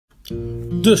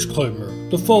Disclaimer: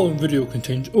 the following video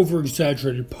contains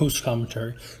over-exaggerated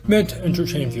post-commentary meant to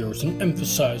entertain viewers and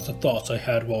emphasize the thoughts I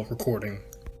had while recording.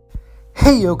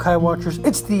 Hey Yokai Watchers,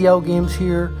 it's the L Games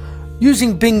here,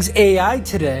 using Bing's AI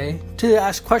today to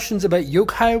ask questions about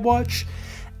Yokai Watch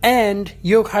and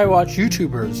Yokai Watch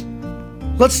YouTubers.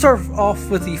 Let's start off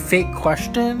with the fake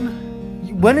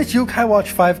question. When is Yokai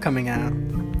Watch 5 coming out?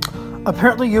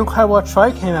 Apparently Yokai Watch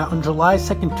 5 came out on July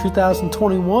 2nd,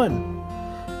 2021.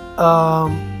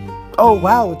 Oh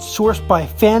wow, it's sourced by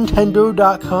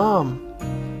Fantendo.com.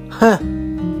 Huh.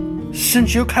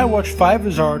 Since Yokai Watch 5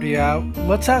 is already out,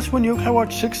 let's ask when Yokai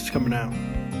Watch 6 is coming out.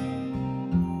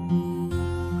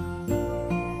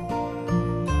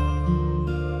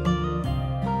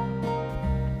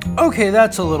 Okay,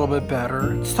 that's a little bit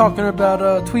better. It's talking about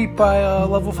a tweet by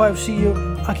Level 5 CEO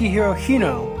Akihiro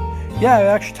Hino. Yeah, I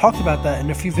actually talked about that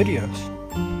in a few videos.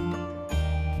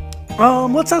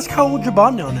 Let's ask how old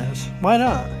Jibanyan is. Why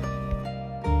not?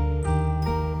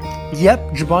 Yep,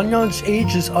 Jibanyan's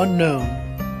age is unknown.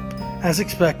 As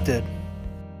expected.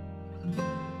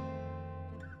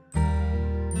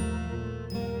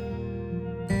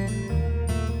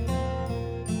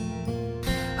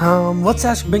 Let's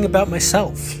ask Bing about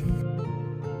myself.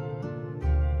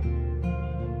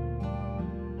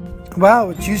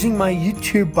 Wow, it's using my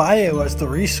YouTube bio as the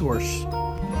resource.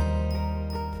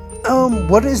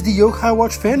 What is the Yokai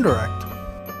Watch Fan Direct?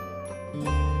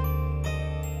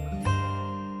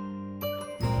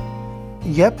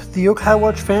 Yep, the Yokai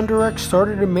Watch Fan Direct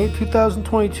started in May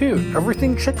 2022.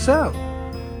 Everything checks out.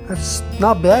 That's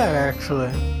not bad,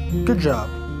 actually. Good job.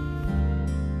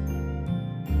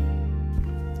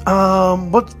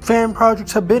 What fan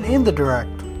projects have been in the Direct?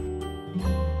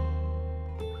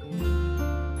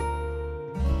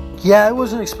 Yeah, I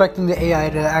wasn't expecting the AI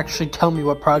to actually tell me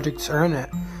what projects are in it.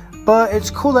 But it's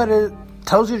cool that it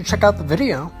tells you to check out the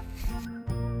video.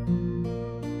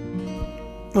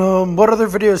 What other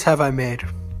videos have I made?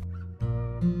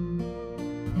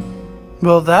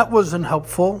 Well, that wasn't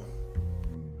helpful.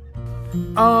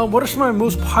 What are some of my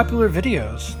most popular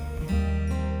videos?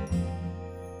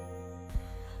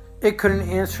 It couldn't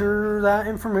answer that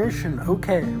information.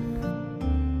 Okay.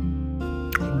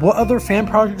 What other fan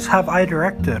projects have I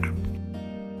directed?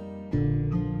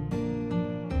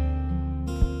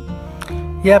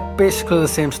 Yep, basically the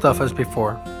same stuff as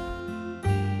before.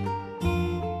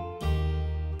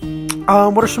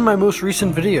 What are some of my most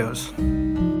recent videos?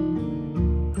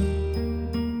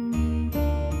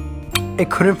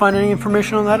 It couldn't find any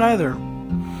information on that either.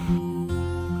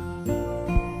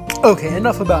 Okay,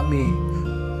 enough about me.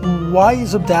 Why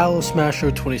is Abdallah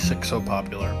Smasher 26 so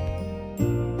popular?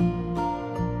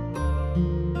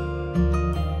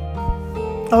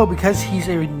 Oh, because he's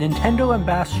a Nintendo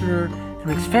ambassador and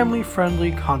makes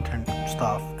family-friendly content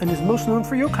stuff, and is most known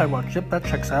for Yokai Watch. Yep, that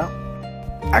checks out.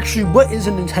 Actually, what is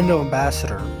a Nintendo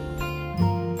ambassador?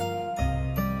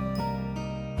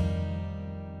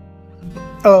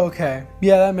 Oh, okay.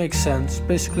 Yeah, that makes sense.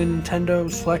 Basically, Nintendo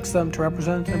selects them to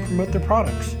represent and promote their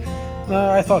products.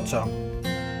 I thought so.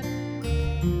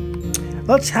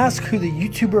 Let's ask who the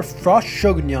YouTuber Frost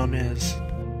Shogunyan is.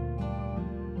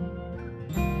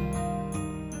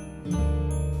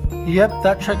 Yep,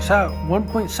 that checks out.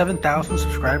 1.7 thousand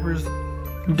subscribers.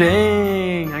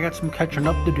 Dang, I got some catching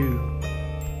up to do.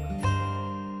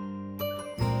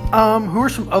 Who are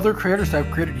some other creators that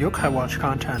have created Yokai Watch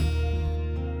content?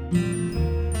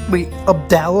 Wait,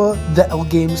 Abdallah, the L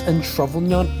Games, and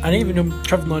Shovelnyan? I didn't even know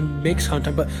Shovelnyan makes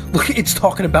content, but look, it's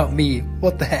talking about me.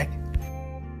 What the heck?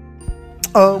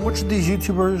 Which of these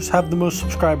YouTubers have the most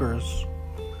subscribers?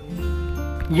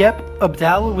 Yep,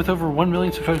 Abdallah with over 1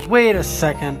 million subscribers. Wait a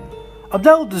second.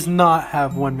 Abdallah does not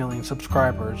have 1 million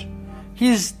subscribers.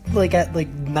 He's at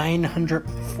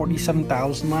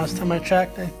 947,000 last time I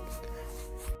checked.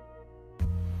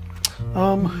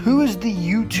 Who is the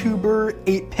YouTuber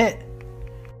 8Pit?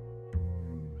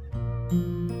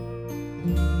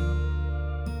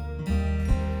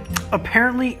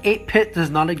 Apparently 8Pit does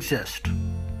not exist.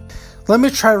 Let me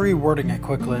try rewording it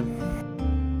quickly.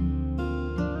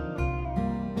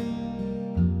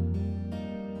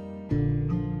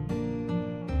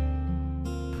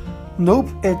 Nope,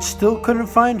 it still couldn't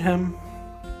find him.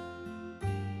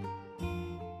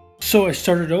 So I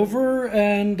started over,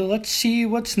 and let's see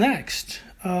what's next.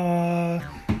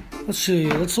 Let's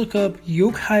see, let's look up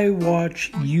Yokai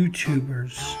Watch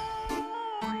YouTubers.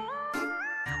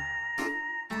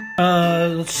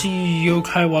 Let's see,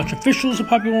 Yokai Watch Official is a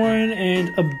popular one,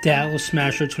 and Abdallah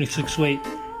Smasher 26. Wait,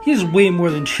 he has way more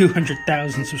than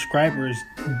 200,000 subscribers,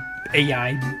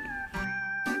 AI.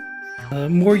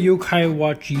 More Yokai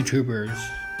Watch YouTubers.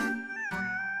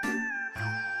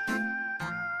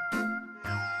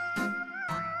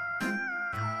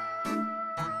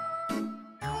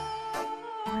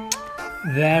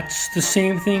 That's the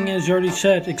same thing as you already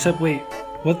said, except wait,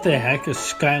 what the heck is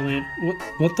Skyland?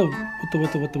 What the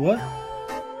what?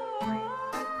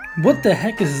 What the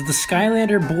heck is the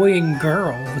Skylander boy and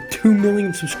girl with 2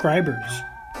 million subscribers?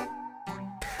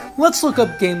 Let's look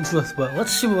up Games with Will.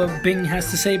 Let's see what Bing has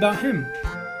to say about him.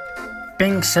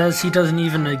 Bing says he doesn't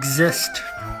even exist.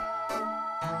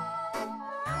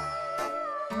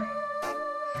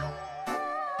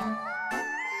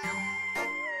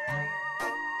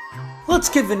 Let's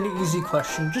give an easy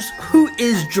question. Just who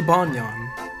is Jibanyan?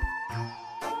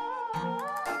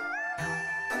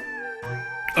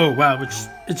 Oh wow,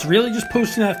 it's really just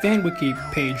posting that fan wiki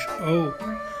page. Oh,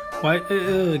 why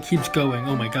it keeps going?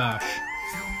 Oh my gosh.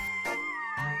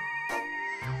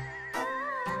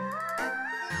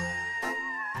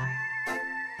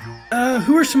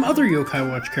 Who are some other Yokai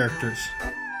Watch characters?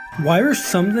 Why are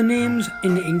some of the names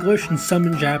in English and some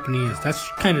in Japanese? That's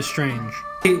kind of strange.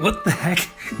 Wait, what the heck?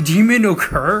 Demon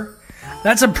Okur?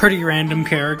 That's a pretty random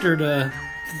character to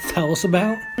tell us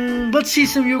about. Let's see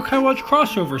some Yokai Watch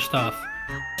crossover stuff.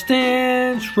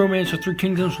 Dance, Romance of Three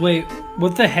Kingdoms. Wait,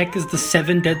 what the heck is the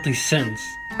 7 Deadly Sins?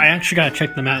 I actually gotta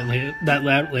check them out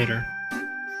later.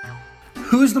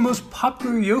 Who is the most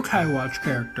popular Yokai Watch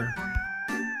character?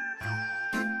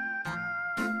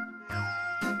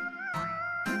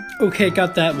 Okay,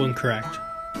 got that one correct.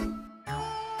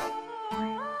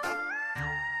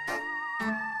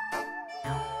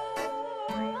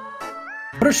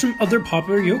 What are some other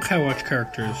popular Yokai Watch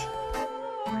characters?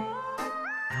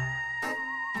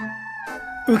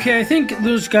 Okay, I think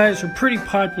those guys are pretty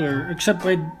popular, except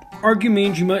I'd argue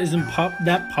Manjima isn't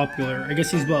that popular. I guess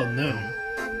he's well known.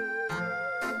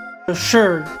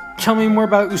 Sure, tell me more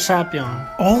about Usopp.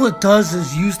 All it does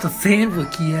is use the fan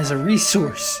wiki as a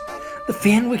resource. The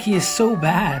fan wiki is so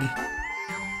bad.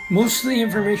 Most of the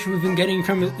information we've been getting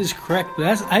from it is correct,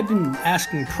 but I've been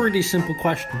asking pretty simple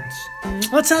questions.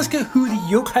 Let's ask who the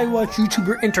Yokai Watch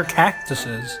YouTuber Intercactus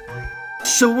is.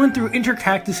 So I went through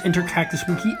Intercactus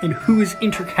wiki, and who is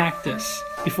Intercactus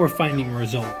before finding a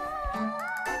result.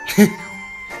 It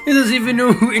doesn't even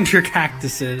know who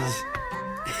Intercactus is.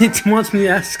 It wants me to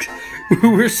ask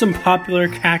who are some popular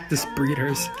cactus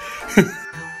breeders.